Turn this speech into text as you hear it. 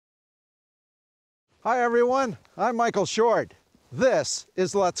Hi everyone, I'm Michael Short. This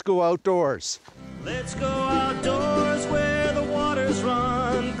is Let's Go Outdoors. Let's go outdoors where the waters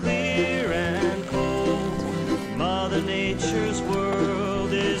run clear and cold. Mother Nature's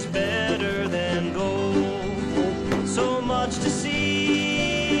world is better than gold. So much to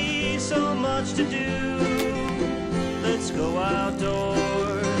see, so much to do. Let's go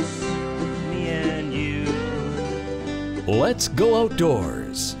outdoors, me and you. Let's Go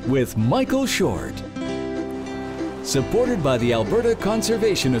Outdoors with Michael Short. Supported by the Alberta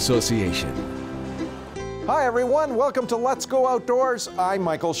Conservation Association. Hi everyone, welcome to Let's Go Outdoors. I'm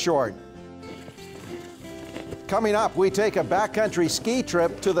Michael Short. Coming up, we take a backcountry ski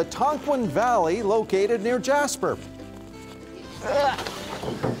trip to the Tonquin Valley located near Jasper.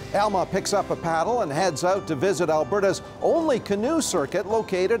 Alma picks up a paddle and heads out to visit Alberta's only canoe circuit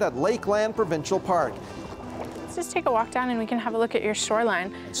located at Lakeland Provincial Park. Let's just take a walk down and we can have a look at your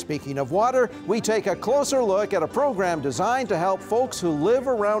shoreline. Speaking of water, we take a closer look at a program designed to help folks who live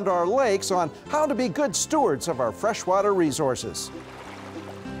around our lakes on how to be good stewards of our freshwater resources.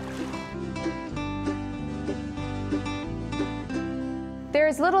 There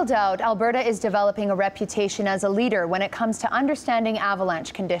is little doubt Alberta is developing a reputation as a leader when it comes to understanding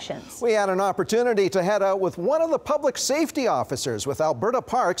avalanche conditions. We had an opportunity to head out with one of the public safety officers with Alberta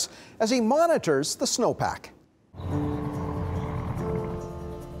Parks as he monitors the snowpack.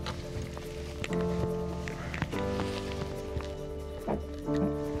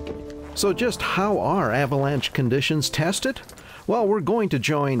 So just how are avalanche conditions tested? Well, we're going to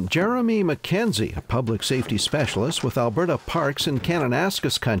join Jeremy McKenzie, a public safety specialist with Alberta Parks in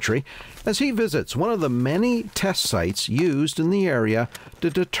Kananaskis Country, as he visits one of the many test sites used in the area to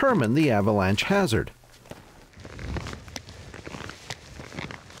determine the avalanche hazard.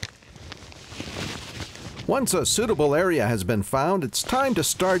 Once a suitable area has been found, it's time to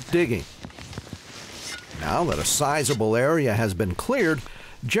start digging. Now that a sizable area has been cleared,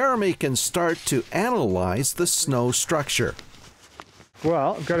 Jeremy can start to analyze the snow structure.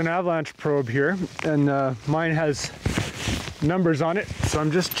 Well, I've got an avalanche probe here, and mine has numbers on it, so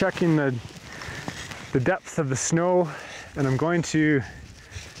I'm just checking the depth of the snow, and I'm going to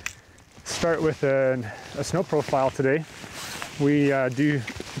start with a snow profile today. We do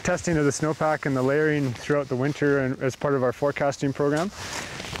testing of the snowpack and the layering throughout the winter and as part of our forecasting program.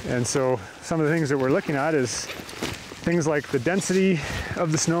 And so some of the things that we're looking at is things like the density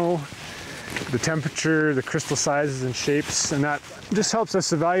of the snow, the temperature, the crystal sizes and shapes, and that just helps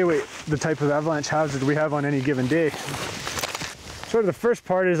us evaluate the type of avalanche hazard we have on any given day. Sort of the first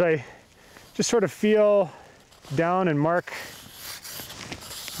part is I just sort of feel down and mark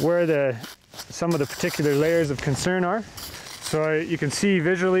where some of the particular layers of concern are. So you can see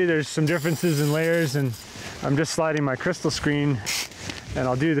visually there's some differences in layers, and I'm just sliding my crystal screen, and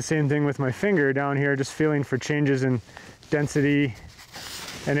I'll do the same thing with my finger down here, just feeling for changes in density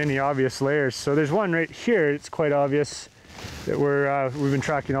and any obvious layers. So there's one right here, it's quite obvious that we've been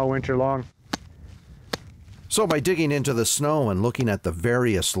tracking all winter long. So by digging into the snow and looking at the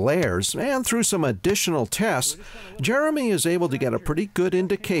various layers, and through some additional tests, Jeremy is able to get a pretty good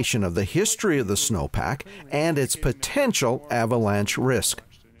indication of the history of the snowpack and its potential avalanche risk.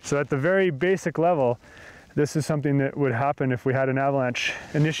 So at the very basic level, this is something that would happen if we had an avalanche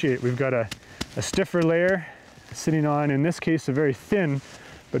initiate. We've got a stiffer layer sitting on, in this case, a very thin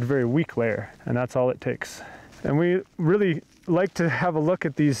but very weak layer, and that's all it takes. And we really like to have a look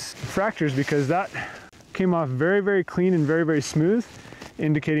at these fractures because that came off very, very clean and very, very smooth,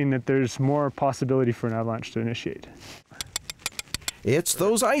 indicating that there's more possibility for an avalanche to initiate. It's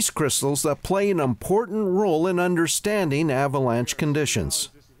those ice crystals that play an important role in understanding avalanche conditions.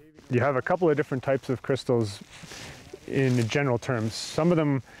 You have a couple of different types of crystals in general terms. Some of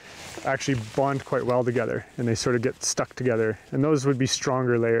them actually bond quite well together and they sort of get stuck together, and those would be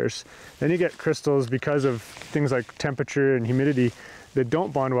stronger layers. Then you get crystals, because of things like temperature and humidity, that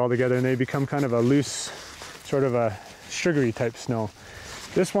don't bond well together, and they become kind of a loose, sort of a sugary type snow.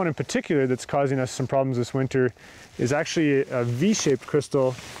 This one in particular that's causing us some problems this winter is actually a V-shaped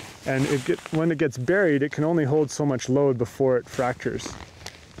crystal, and when it gets buried, it can only hold so much load before it fractures.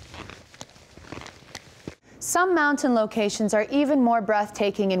 Some mountain locations are even more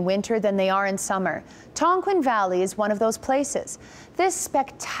breathtaking in winter than they are in summer. Tonquin Valley is one of those places. This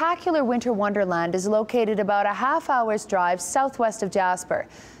spectacular winter wonderland is located about a half-hour's drive southwest of Jasper.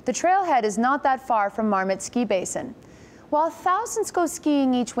 The trailhead is not that far from Marmot Ski Basin. While thousands go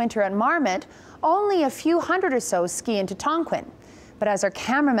skiing each winter at Marmot, only a few hundred or so ski into Tonquin. But as our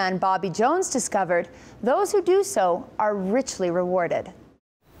cameraman Bobby Jones discovered, those who do so are richly rewarded.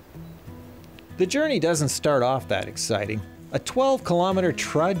 The journey doesn't start off that exciting. a 12-kilometer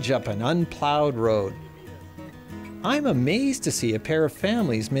trudge up an unplowed road. I'm amazed to see a pair of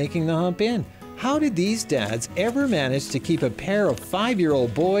families making the hump in. How did these dads ever manage to keep a pair of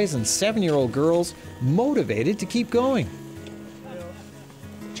 5-year-old boys and 7-year-old girls motivated to keep going?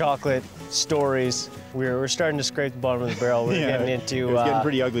 Chocolate, stories. We're starting to scrape the bottom of the barrel. We're getting into... It was getting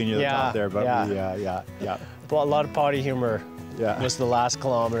pretty ugly near the top there, but yeah. A lot of potty humor was the last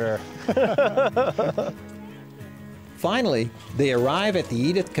kilometer. Finally, they arrive at the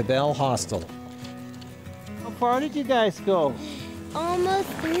Edith Cavell Hostel. How far did you guys go? Almost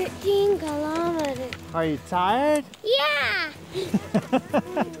 13 kilometers. Are you tired? Yeah!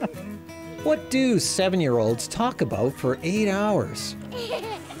 What do 7-year-olds talk about for 8 hours?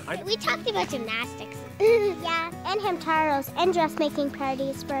 We talked about gymnastics. Yeah, and Hamtaros, and dressmaking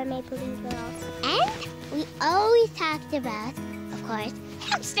parties for our Maple Leaf girls. And we always talked about, of course,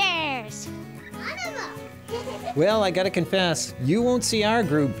 hamsters. One of them. Well, I gotta confess, you won't see our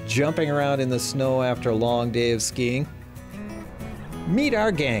group jumping around in the snow after a long day of skiing. Meet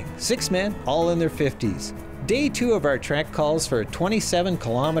our gang, 6 men, all in their 50s. Day 2 of our trek calls for a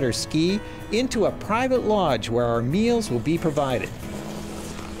 27-kilometer ski into a private lodge where our meals will be provided.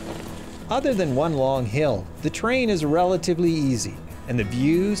 Other than one long hill, the terrain is relatively easy, and the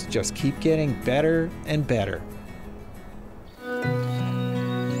views just keep getting better and better.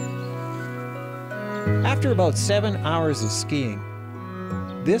 After about 7 hours of skiing,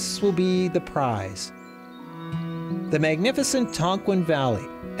 this will be the prize. The magnificent Tonquin Valley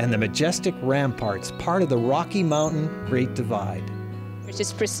and the majestic ramparts, part of the Rocky Mountain Great Divide. It's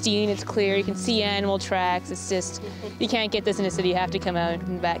just pristine, it's clear, you can see animal tracks, it's just, you can't get this in a city, you have to come out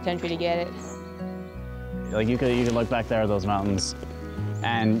in the backcountry to get it. Like you could look back there at those mountains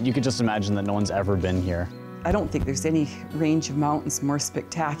and you could just imagine that no one's ever been here. I don't think there's any range of mountains more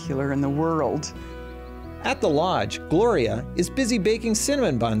spectacular in the world. At the lodge, Gloria is busy baking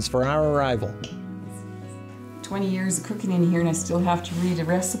cinnamon buns for our arrival. 20 years of cooking in here and I still have to read a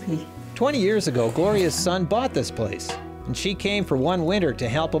recipe. 20 years ago, Gloria's son bought this place, and she came for one winter to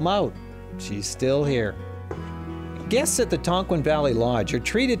help him out. She's still here. Guests at the Tonquin Valley Lodge are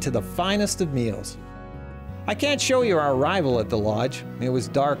treated to the finest of meals. I can't show you our arrival at the lodge. It was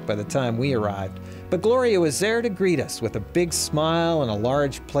dark by the time we arrived, but Gloria was there to greet us with a big smile and a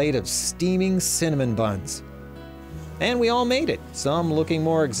large plate of steaming cinnamon buns. And we all made it, some looking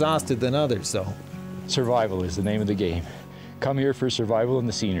more exhausted than others, though. Survival is the name of the game. Come here for survival and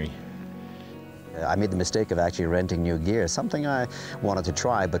the scenery. I made the mistake of actually renting new gear, something I wanted to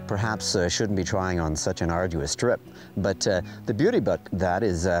try, but perhaps shouldn't be trying on such an arduous trip. But the beauty about that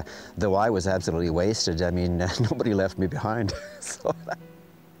is, though I was absolutely wasted, I mean, nobody left me behind. So.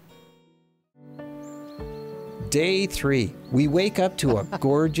 Day 3, we wake up to a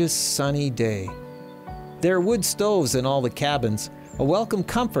gorgeous sunny day. There are wood stoves in all the cabins, a welcome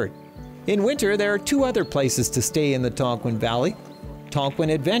comfort. In winter, there are 2 other places to stay in the Tonquin Valley. Tonquin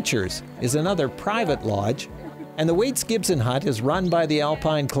Adventures is another private lodge, and the Waits Gibson Hut is run by the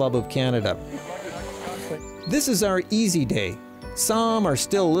Alpine Club of Canada. This is our easy day. Some are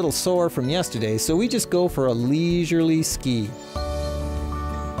still a little sore from yesterday, so we just go for a leisurely ski.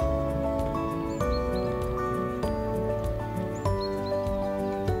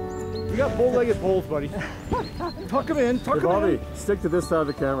 We got bow-legged poles, buddy. Tuck them in, tuck them in. Stick to this side of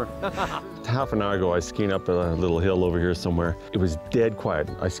the camera. Half an hour ago, I was skiing up a little hill over here somewhere. It was dead quiet.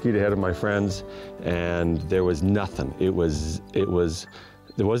 I skied ahead of my friends, and there was nothing. There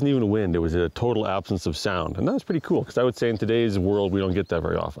wasn't even a wind. It was a total absence of sound, and that was pretty cool, because I would say in today's world, we don't get that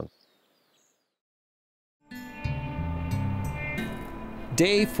very often.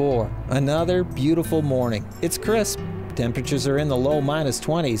 Day 4, another beautiful morning. It's crisp. Temperatures are in the low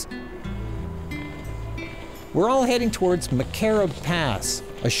 -20s. We're all heading towards McCarib Pass,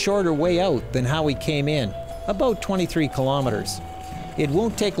 a shorter way out than how we came in, about 23 kilometers. It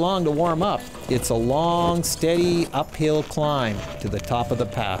won't take long to warm up. It's a long, steady uphill climb to the top of the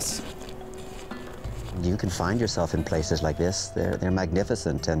pass. You can find yourself in places like this. They're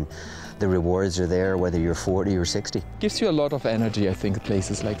magnificent, and the rewards are there whether you're 40 or 60. Gives you a lot of energy, I think,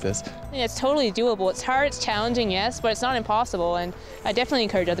 places like this. Yeah, it's totally doable. It's hard, it's challenging, yes, but it's not impossible, and I definitely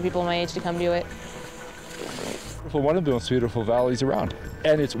encourage other people my age to come do it. One of the most beautiful valleys around.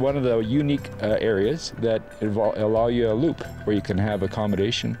 And it's one of the unique areas that allow you a loop where you can have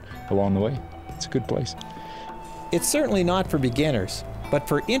accommodation along the way. It's a good place. It's certainly not for beginners, but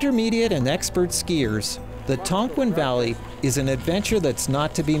for intermediate and expert skiers, the Tonquin Valley is an adventure that's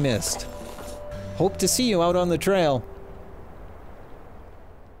not to be missed. Hope to see you out on the trail.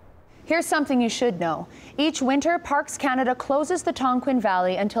 Here's something you should know. Each winter, Parks Canada closes the Tonquin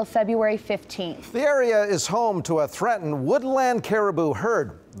Valley until February 15th. The area is home to a threatened woodland caribou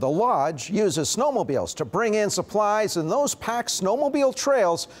herd. The lodge uses snowmobiles to bring in supplies, and those packed snowmobile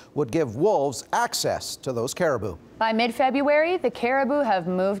trails would give wolves access to those caribou. By mid-February, the caribou have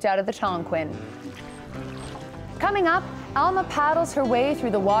moved out of the Tonquin. Coming up, Alma paddles her way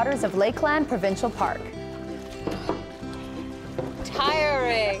through the waters of Lakeland Provincial Park.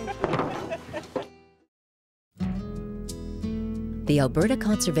 Tiring. The Alberta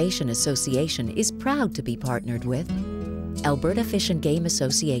Conservation Association is proud to be partnered with Alberta Fish and Game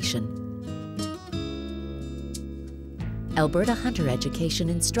Association, Alberta Hunter Education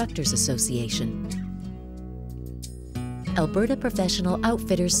Instructors Association, Alberta Professional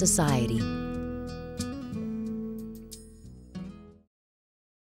Outfitters Society,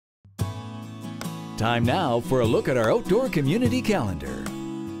 Time now for a look at our outdoor community calendar.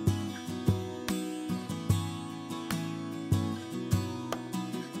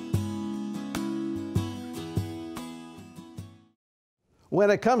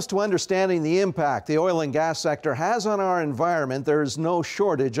 When it comes to understanding the impact the oil and gas sector has on our environment, there's no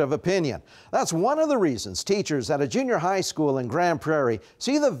shortage of opinion. That's one of the reasons teachers at a junior high school in Grand Prairie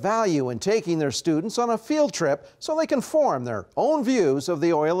see the value in taking their students on a field trip so they can form their own views of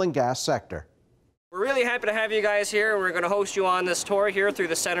the oil and gas sector. We're really happy to have you guys here. We're going to host you on this tour here through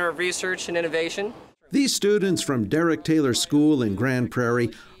the Center of Research and Innovation. These students from Derek Taylor School in Grand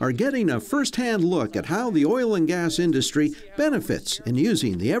Prairie are getting a first-hand look at how the oil and gas industry benefits in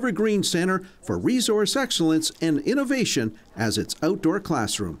using the Evergreen Center for Resource Excellence and Innovation as its outdoor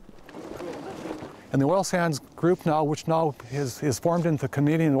classroom. And the Oil Sands Group now, which now is formed into the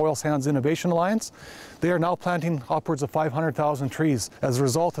Canadian Oil Sands Innovation Alliance, they are now planting upwards of 500,000 trees as a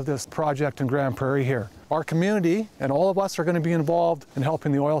result of this project in Grand Prairie here. Our community and all of us are going to be involved in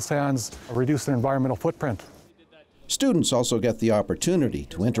helping the oil sands reduce their environmental footprint. Students also get the opportunity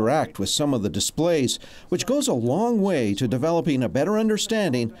to interact with some of the displays, which goes a long way to developing a better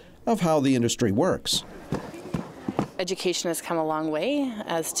understanding of how the industry works. Education has come a long way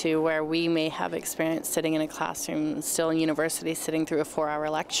as to where we may have experience sitting in a classroom, still in university, sitting through a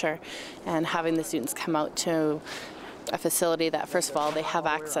 4-hour lecture, and having the students come out to a facility that, first of all, they have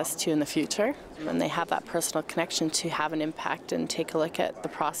access to in the future, and they have that personal connection to have an impact and take a look at the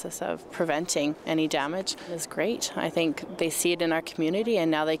process of preventing any damage is great. I think they see it in our community, and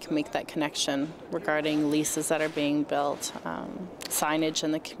now they can make that connection regarding leases that are being built, signage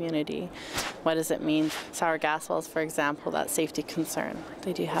in the community. What does it mean? Sour gas wells, for example, that safety concern.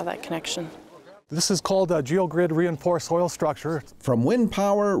 They do have that connection. This is called a geogrid reinforced oil structure. From wind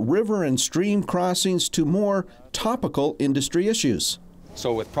power, river and stream crossings to more topical industry issues.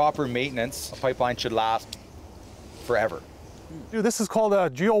 So with proper maintenance, a pipeline should last forever. This is called a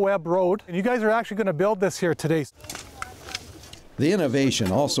GeoWeb road, and you guys are actually going to build this here today. The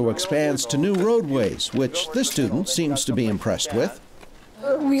innovation also expands to new roadways, which this student seems to be impressed with.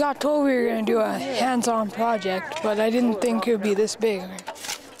 We got told we were going to do a hands-on project, but I didn't think it would be this big.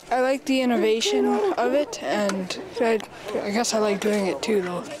 I like the innovation of it, and I guess I like doing it too,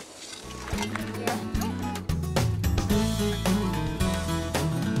 though.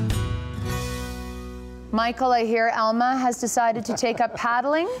 Michael, I hear Alma has decided to take up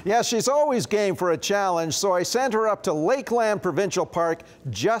paddling. Yes, she's always game for a challenge, so I sent her up to Lakeland Provincial Park,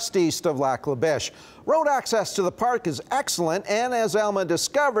 just east of Lac La Biche. Road access to the park is excellent, and as Alma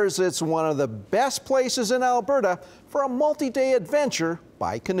discovers, it's one of the best places in Alberta for a multi-day adventure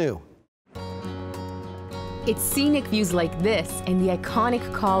by canoe. It's scenic views like this and the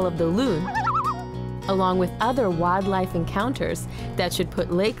iconic call of the loon, along with other wildlife encounters that should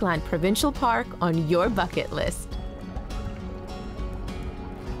put Lakeland Provincial Park on your bucket list.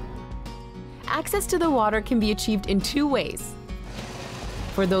 Access to the water can be achieved in 2 ways.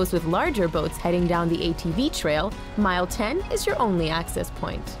 For those with larger boats heading down the ATV trail, Mile 10 is your only access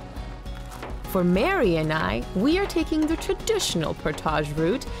point. For Mary and I, we are taking the traditional portage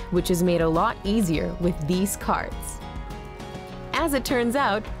route, which is made a lot easier with these carts. As it turns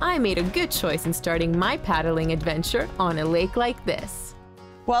out, I made a good choice in starting my paddling adventure on a lake like this.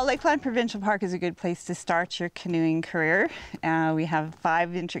 Well, Lakeland Provincial Park is a good place to start your canoeing career. We have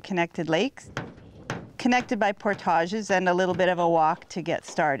 5 interconnected lakes, connected by portages and a little bit of a walk to get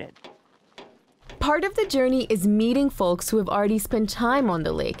started. Part of the journey is meeting folks who have already spent time on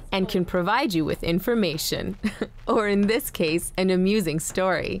the lake and can provide you with information, or in this case, an amusing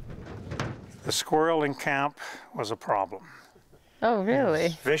story. The squirrel in camp was a problem. Oh,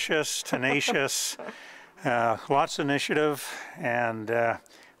 really? Vicious, tenacious, lots of initiative, and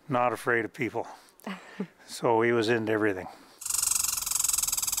not afraid of people. So he was into everything.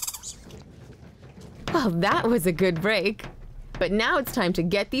 Well, that was a good break. But now it's time to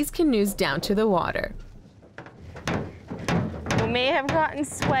get these canoes down to the water. We may have gotten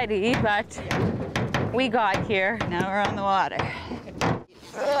sweaty, but we got here. Now we're on the water.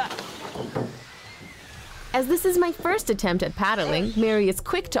 As this is my first attempt at paddling, Mary is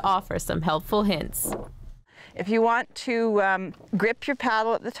quick to offer some helpful hints. If you want to grip your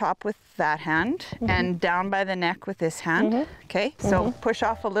paddle at the top with that hand and down by the neck with this hand, okay? So push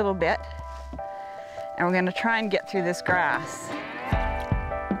off a little bit, and we're gonna try and get through this grass.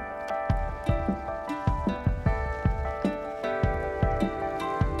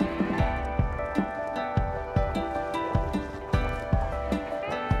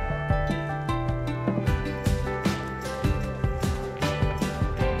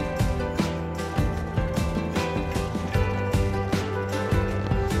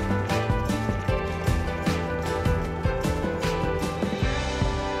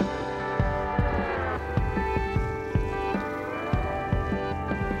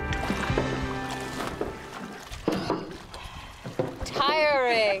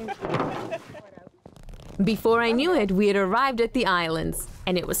 Before I knew it, we had arrived at the islands,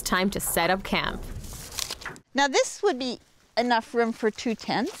 and it was time to set up camp. Now this would be enough room for 2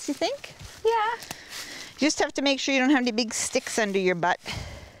 tents, you think? Yeah. You just have to make sure you don't have any big sticks under your butt.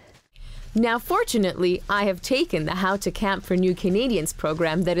 Now, fortunately, I have taken the How to Camp for New Canadians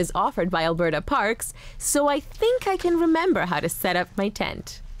program that is offered by Alberta Parks, so I think I can remember how to set up my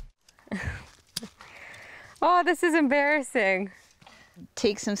tent. Oh, this is embarrassing.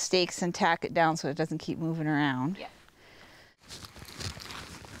 Take some stakes and tack it down so it doesn't keep moving around. Yeah.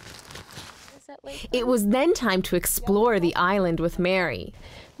 It was then time to explore the island with Mary.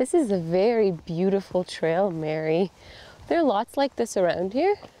 This is a very beautiful trail, Mary. There are lots like this around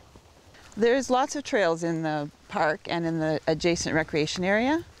here? There's lots of trails in the park and in the adjacent recreation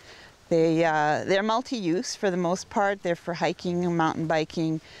area. They're multi-use for the most part. They're for hiking and mountain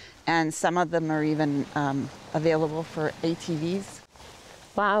biking, and some of them are even available for ATVs.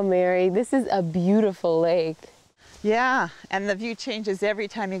 Wow, Mary, this is a beautiful lake. Yeah, and the view changes every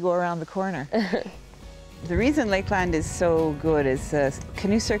time you go around the corner. The reason Lakeland is so good is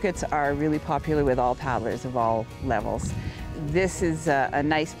canoe circuits are really popular with all paddlers of all levels. This is a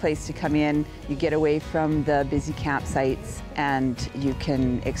nice place to come in. You get away from the busy campsites and you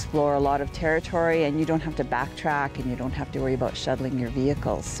can explore a lot of territory, and you don't have to backtrack and you don't have to worry about shuttling your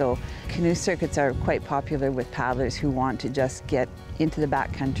vehicles. So canoe circuits are quite popular with paddlers who want to just get into the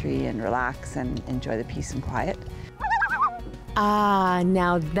backcountry and relax and enjoy the peace and quiet. Ah,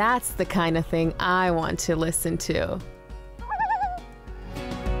 now that's the kind of thing I want to listen to.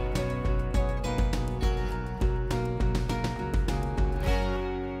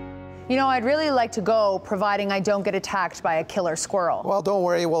 You know, I'd really like to go, providing I don't get attacked by a killer squirrel. Well, don't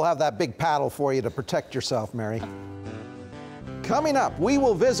worry, we'll have that big paddle for you to protect yourself, Mary. Coming up, we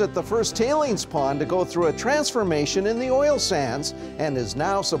will visit the first tailings pond to go through a transformation in the oil sands and is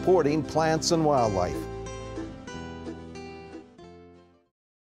now supporting plants and wildlife.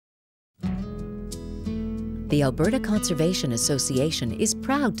 The Alberta Conservation Association is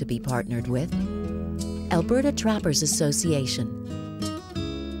proud to be partnered with Alberta Trappers Association,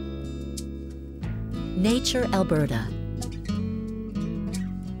 Nature Alberta,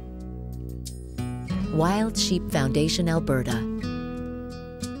 Wild Sheep Foundation Alberta,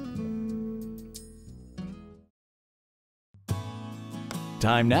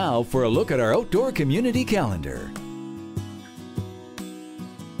 Time now for a look at our outdoor community calendar.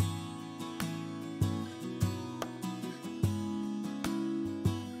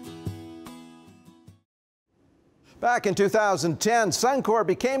 Back in 2010, Suncor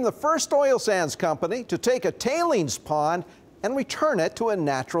became the first oil sands company to take a tailings pond and return it to a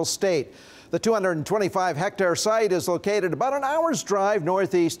natural state. The 225-hectare site is located about an hour's drive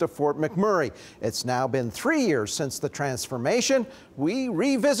northeast of Fort McMurray. It's now been 3 years since the transformation. We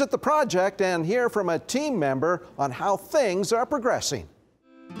revisit the project and hear from a team member on how things are progressing.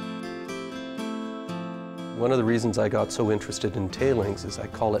 One of the reasons I got so interested in tailings is I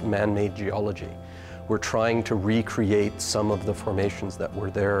call it man-made geology. We're trying to recreate some of the formations that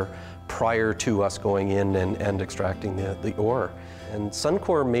were there prior to us going in and extracting the ore. And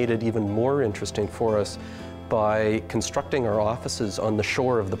Suncor made it even more interesting for us by constructing our offices on the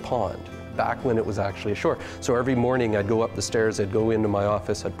shore of the pond, back when it was actually ashore. So every morning I'd go up the stairs, I'd go into my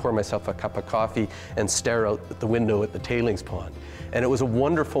office, I'd pour myself a cup of coffee and stare out the window at the tailings pond. And it was a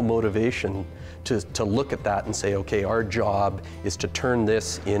wonderful motivation to look at that and say, okay, our job is to turn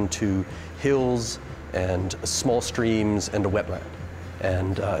this into hills and small streams and a wetland.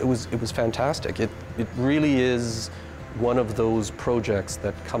 And it was fantastic. It really is one of those projects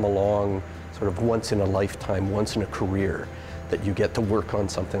that come along sort of once in a lifetime, once in a career that you get to work on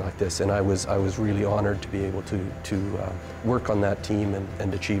something like this. And I was really honored to be able to work on that team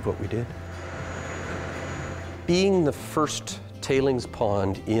and achieve what we did. Being the first tailings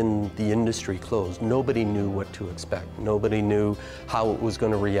pond in the industry closed, nobody knew what to expect. Nobody knew how it was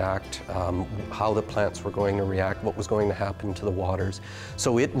going to react, how the plants were going to react, what was going to happen to the waters.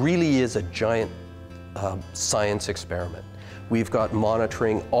 So it really is a giant science experiment. We've got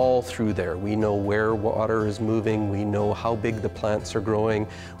monitoring all through there. We know where water is moving, we know how big the plants are growing,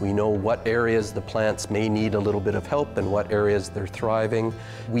 we know what areas the plants may need a little bit of help and what areas they're thriving.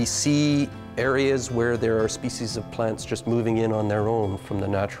 We see areas where there are species of plants just moving in on their own from the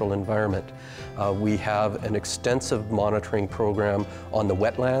natural environment. We have an extensive monitoring program on the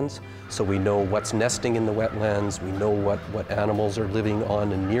wetlands, so we know what's nesting in the wetlands, we know what animals are living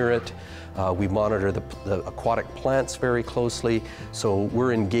on and near it. We monitor the aquatic plants very closely, so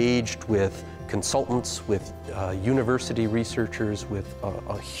we're engaged with consultants, with university researchers, with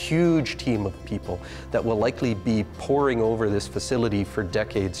a huge team of people that will likely be poring over this facility for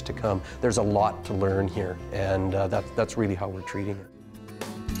decades to come. There's a lot to learn here, and that's really how we're treating it.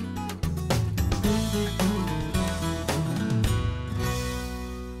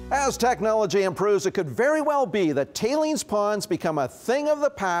 As technology improves, it could very well be that tailings ponds become a thing of the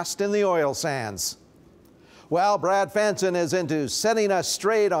past in the oil sands. Well, Brad Fenson is into setting us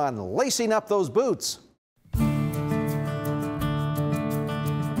straight on lacing up those boots.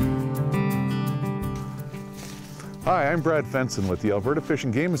 Hi, I'm Brad Fenson with the Alberta Fish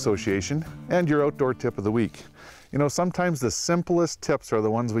and Game Association and your outdoor tip of the week. You know, sometimes the simplest tips are the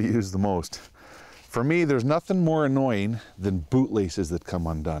ones we use the most. For me, there's nothing more annoying than boot laces that come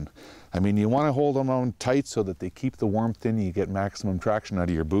undone. I mean, you want to hold them on tight so that they keep the warmth in, you get maximum traction out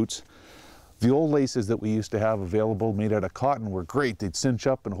of your boots. The old laces that we used to have available made out of cotton were great. They'd cinch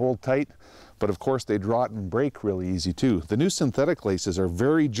up and hold tight, but of course they'd rot and break really easy too. The new synthetic laces are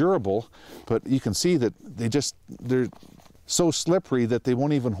very durable, but you can see that they're so slippery that they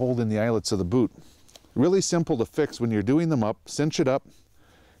won't even hold in the eyelets of the boot. Really simple to fix when you're doing them up. Cinch it up,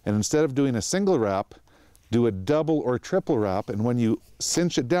 and instead of doing a single wrap, do a double or triple wrap, and when you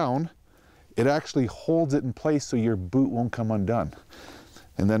cinch it down, it actually holds it in place so your boot won't come undone.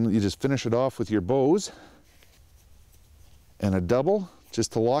 And then you just finish it off with your bows and a double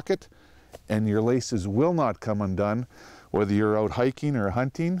just to lock it, and your laces will not come undone, whether you're out hiking or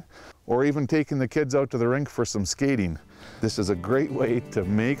hunting, or even taking the kids out to the rink for some skating. This is a great way to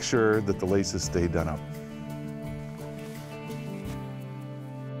make sure that the laces stay done up.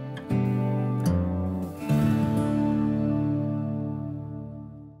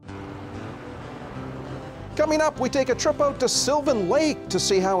 Coming up, we take a trip out to Sylvan Lake to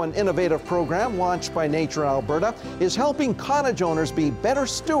see how an innovative program launched by Nature Alberta is helping cottage owners be better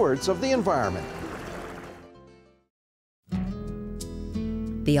stewards of the environment.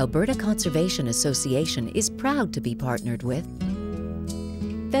 The Alberta Conservation Association is proud to be partnered with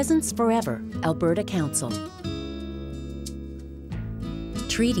Pheasants Forever, Alberta Council,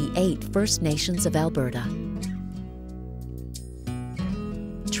 Treaty 8 First Nations of Alberta,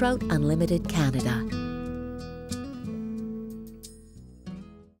 Trout Unlimited Canada.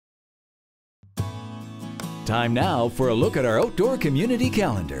 Time now for a look at our outdoor community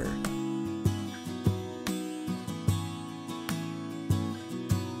calendar.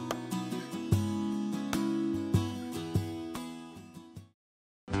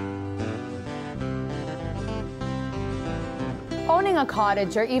 Owning a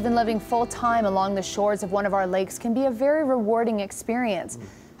cottage or even living full-time along the shores of one of our lakes can be a very rewarding experience.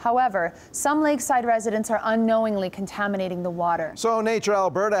 However, some lakeside residents are unknowingly contaminating the water. So Nature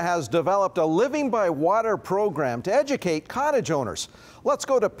Alberta has developed a Living by Water program to educate cottage owners. Let's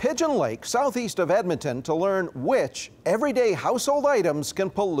go to Pigeon Lake, southeast of Edmonton, to learn which everyday household items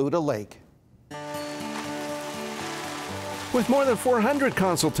can pollute a lake. With more than 400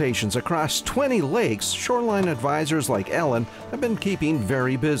 consultations across 20 lakes, shoreline advisors like Ellen have been keeping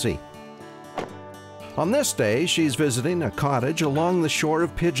very busy. On this day, she's visiting a cottage along the shore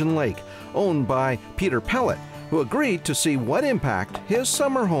of Pigeon Lake, owned by Peter Pellet, who agreed to see what impact his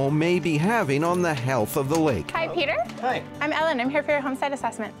summer home may be having on the health of the lake. Hi, Peter. Hi. I'm Ellen. I'm here for your homestead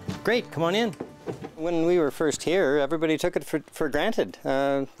assessment. Great, come on in. When we were first here, everybody took it for granted.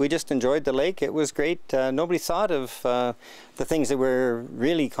 We just enjoyed the lake. It was great. Nobody thought of the things that we're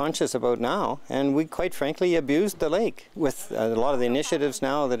really conscious about now, and we quite frankly abused the lake. With a lot of the initiatives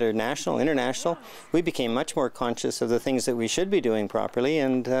now that are national, international, we became much more conscious of the things that we should be doing properly,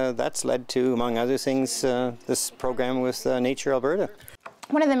 and that's led to, among other things, this program with Nature Alberta.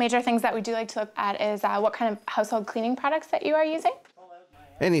 One of the major things that we do like to look at is what kind of household cleaning products that you are using.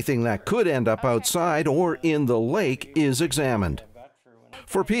 Anything that could end up outside or in the lake is examined.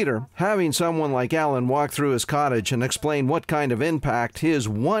 For Peter, having someone like Alan walk through his cottage and explain what kind of impact his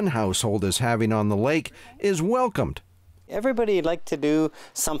one household is having on the lake is welcomed. Everybody would like to do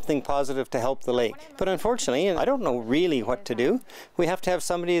something positive to help the lake, but unfortunately, I don't know really what to do. We have to have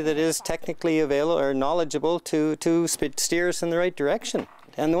somebody that is technically available or knowledgeable to steer us in the right direction.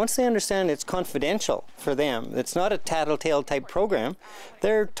 And once they understand it's confidential for them, it's not a tattletale type program,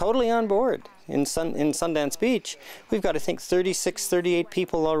 they're totally on board. In Sundance Beach, we've got, I think, 36, 38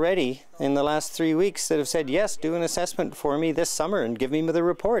 people already in the last 3 weeks that have said, yes, do an assessment for me this summer and give me the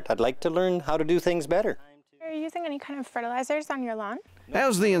report. I'd like to learn how to do things better. Are you using any kind of fertilizers on your lawn?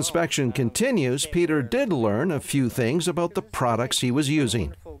 As the inspection continues, Peter did learn a few things about the products he was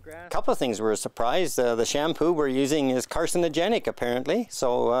using. A couple of things were a surprise. The shampoo we're using is carcinogenic, apparently,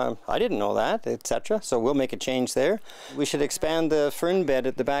 so I didn't know that, etc. So we'll make a change there. We should expand the fern bed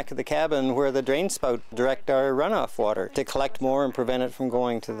at the back of the cabin where the drain spout direct our runoff water to collect more and prevent it from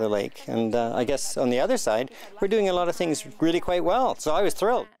going to the lake. And I guess on the other side, we're doing a lot of things really quite well, so I was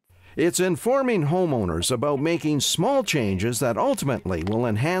thrilled. It's informing homeowners about making small changes that ultimately will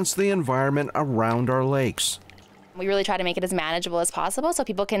enhance the environment around our lakes. We really try to make it as manageable as possible so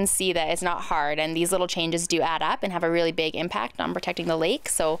people can see that it's not hard, and these little changes do add up and have a really big impact on protecting the lake.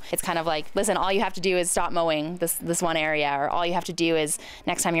 So it's kind of like, listen, all you have to do is stop mowing this one area, or all you have to do is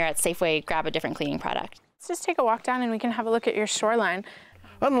next time you're at Safeway, grab a different cleaning product. Let's just take a walk down and we can have a look at your shoreline.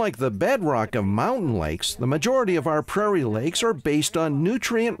 Unlike the bedrock of mountain lakes, the majority of our prairie lakes are based on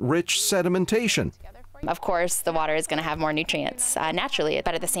nutrient-rich sedimentation. Of course, the water is going to have more nutrients naturally,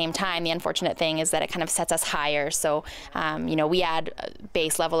 but at the same time, the unfortunate thing is that it kind of sets us higher. So, you know, we add a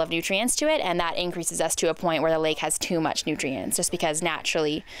base level of nutrients to it, and that increases us to a point where the lake has too much nutrients, just because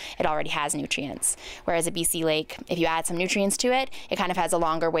naturally it already has nutrients. Whereas a BC lake, if you add some nutrients to it, it kind of has a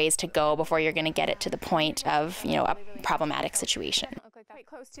longer ways to go before you're going to get it to the point of, you know, a problematic situation.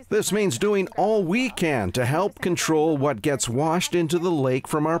 This means doing all we can to help control what gets washed into the lake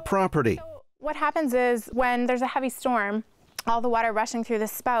from our property. What happens is when there's a heavy storm, all the water rushing through the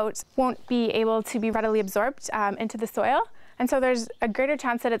spout won't be able to be readily absorbed into the soil. And so there's a greater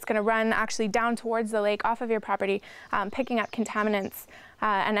chance that it's going to run actually down towards the lake off of your property, picking up contaminants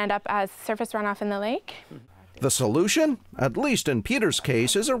and end up as surface runoff in the lake. The solution, at least in Peter's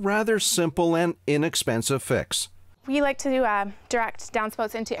case, is a rather simple and inexpensive fix. We like to direct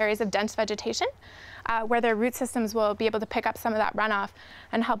downspouts into areas of dense vegetation where their root systems will be able to pick up some of that runoff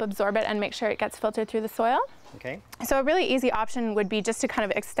and help absorb it and make sure it gets filtered through the soil. Okay. So a really easy option would be just to kind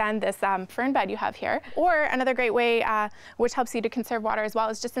of extend this fern bed you have here. Or another great way, which helps you to conserve water as well,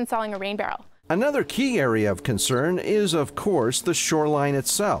 is just installing a rain barrel. Another key area of concern is, of course, the shoreline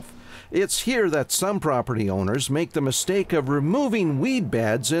itself. It's here that some property owners make the mistake of removing weed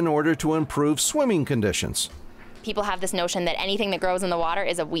beds in order to improve swimming conditions. People have this notion that anything that grows in the water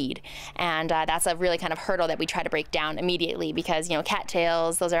is a weed, and that's a really kind of hurdle that we try to break down immediately, because, you know,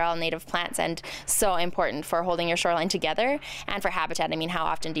 cattails, those are all native plants and so important for holding your shoreline together and for habitat. I mean, how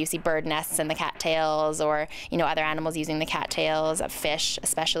often do you see bird nests in the cattails, or, you know, other animals using the cattails, fish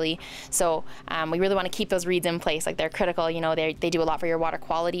especially? So we really want to keep those reeds in place. Like, they're critical. You know, they do a lot for your water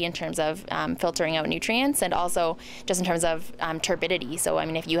quality in terms of filtering out nutrients, and also just in terms of turbidity. So I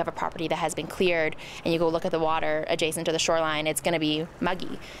mean, if you have a property that has been cleared and you go look at the water adjacent to the shoreline, it's going to be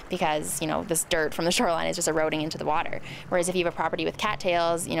muggy because, you know, this dirt from the shoreline is just eroding into the water. Whereas if you have a property with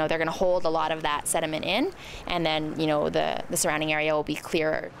cattails, you know, they're going to hold a lot of that sediment in, and then, you know, the surrounding area will be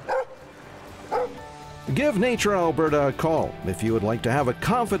clearer. Give Nature Alberta a call if you would like to have a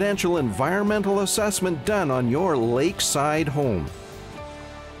confidential environmental assessment done on your lakeside home.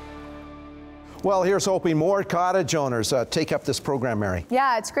 Well, here's hoping more cottage owners take up this program, Mary.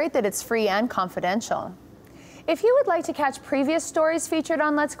 Yeah, it's great that it's free and confidential. If you would like to catch previous stories featured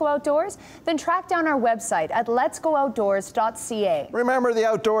on Let's Go Outdoors, then track down our website at letsgooutdoors.ca. Remember, the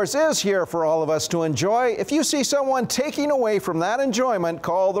outdoors is here for all of us to enjoy. If you see someone taking away from that enjoyment,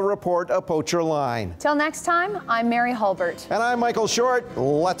 call the Report a Poacher line. Till next time, I'm Mary Hulbert. And I'm Michael Short.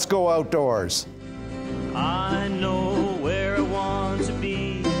 Let's go outdoors. I know where I want to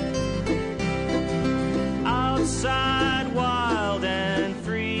be, outside, wild and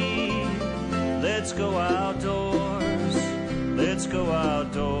free. Let's go outdoors, let's go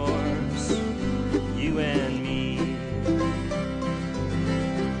outdoors, you and me.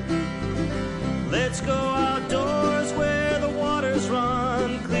 Let's go outdoors where the waters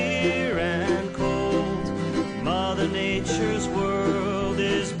run clear and cold. Mother Nature's world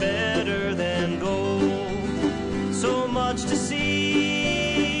is better than gold. So much to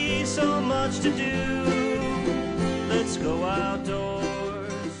see, so much to do. Let's go out.